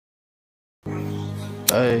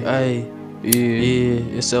Hey,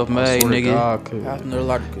 yeah, it's self-made,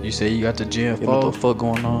 nigga. You say you got the Gen 4? What the fuck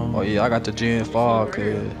going on? Oh yeah, I got the Gen 5, cuz.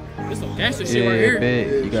 This some gangster shit right here.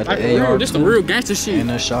 Bet. You got like the AR. This some real gangster shit. And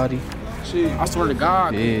the shotty. I swear to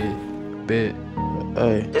God. Yeah, bet.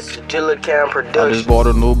 Hey. This is Gillaspikelee production. I just bought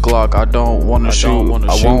a new Glock, I don't wanna shoot.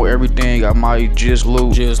 I want everything, I might just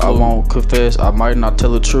loot. I won't confess, I might not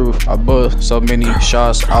tell the truth. I bust so many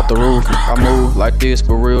shots out the roof. I move like this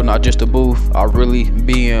for real, not just a booth. I really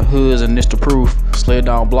be in hoods and it's the proof. Slid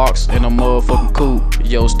down blocks in a motherfucking coupe.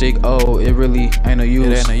 Yo stick, oh, it really ain't a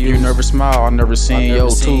use. You never smile, I never seen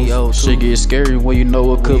your tooth. Shit get scary when you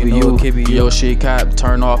know it could be you. Yo shit cap,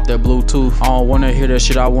 turn off that Bluetooth. I don't wanna hear that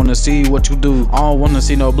shit, I wanna see what you do. I don't wanna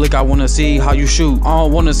see no blick, I wanna see how you shoot. I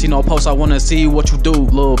don't wanna see no post, I wanna see what you do.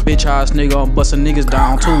 Little bitch ass nigga, I'm busting niggas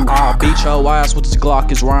down too. I'll beat your ass with this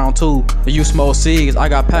Glock, it's round 2. You smoke cigs, I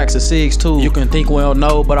got packs of cigs too. You can think we don't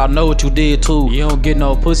know, but I know what you did too. You don't get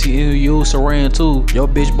no pussy, you use saran too. Your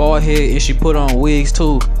bitch bald head and she put on wigs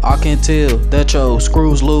too. I can tell that your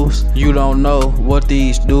screws loose. You don't know what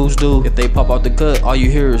these dudes do. If they pop out the cut, all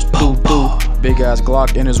you hear is doo doo. Big ass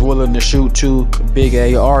Glock and is willing to shoot you. Big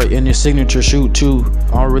AR in his signature shoot you.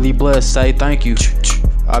 I'm really blessed, say thank you.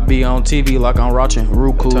 I be on TV like I'm watching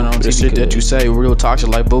Roku. Turn on the shit that you say real toxic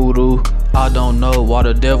like voodoo. I don't know why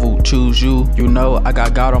the devil choose you. You know I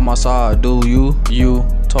got God on my side, do you? You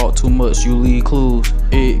talk too much, you leave clues.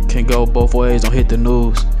 It can go both ways, don't hit the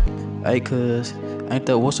news. Hey cuz, ain't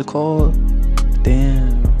that what's it called?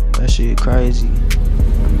 Damn, that shit crazy.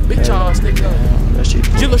 Big Charles, nigga. That shit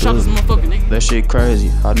Jilla shot this motherfucker, nigga. That shit crazy.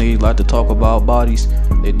 I niggas like to talk about bodies.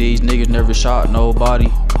 That these niggas never shot nobody.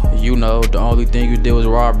 You know, the only thing you did was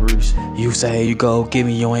robberies. You say you go get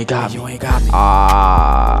me, you ain't got me.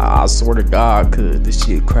 I swear to God, cuz this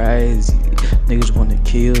shit crazy. Niggas wanna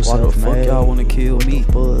kill self-made. Why the fuck y'all wanna kill me?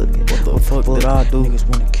 What the fuck did I do? Niggas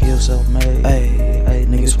wanna kill self-made. Hey,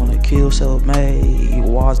 niggas wanna kill self-made.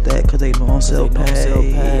 Why's that? Cause they know I'm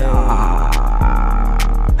self-made.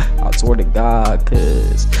 I swear to God,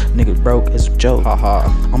 cuz niggas broke, it's a joke.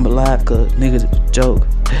 I'm alive, cuz niggas it's a joke.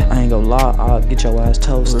 I ain't gonna lie, I'll get your ass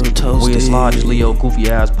toasted. We slide, just leave your goofy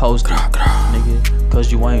ass posted. Nigga, cause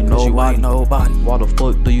you ain't nobody. Why the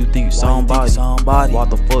fuck do you think you somebody? Why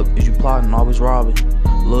the fuck is you plotting, always robbing?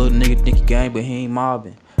 Little nigga think he gang, but he ain't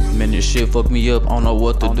mobbing. Man, this shit fuck me up, I don't know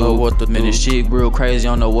what to do. Man, this shit real crazy,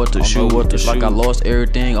 I don't know what to shoot. It's like I lost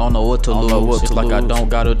everything, I don't know what to lose. It's like I don't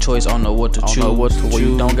got a choice, I don't know what to choose. When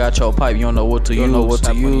you don't got your pipe, you don't know what to use.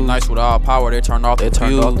 Have money nice with all power, they turn off the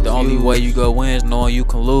fuse. The only way you go win is knowing you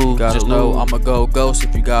can lose. Just know I'ma go ghost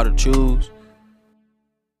if you gotta choose.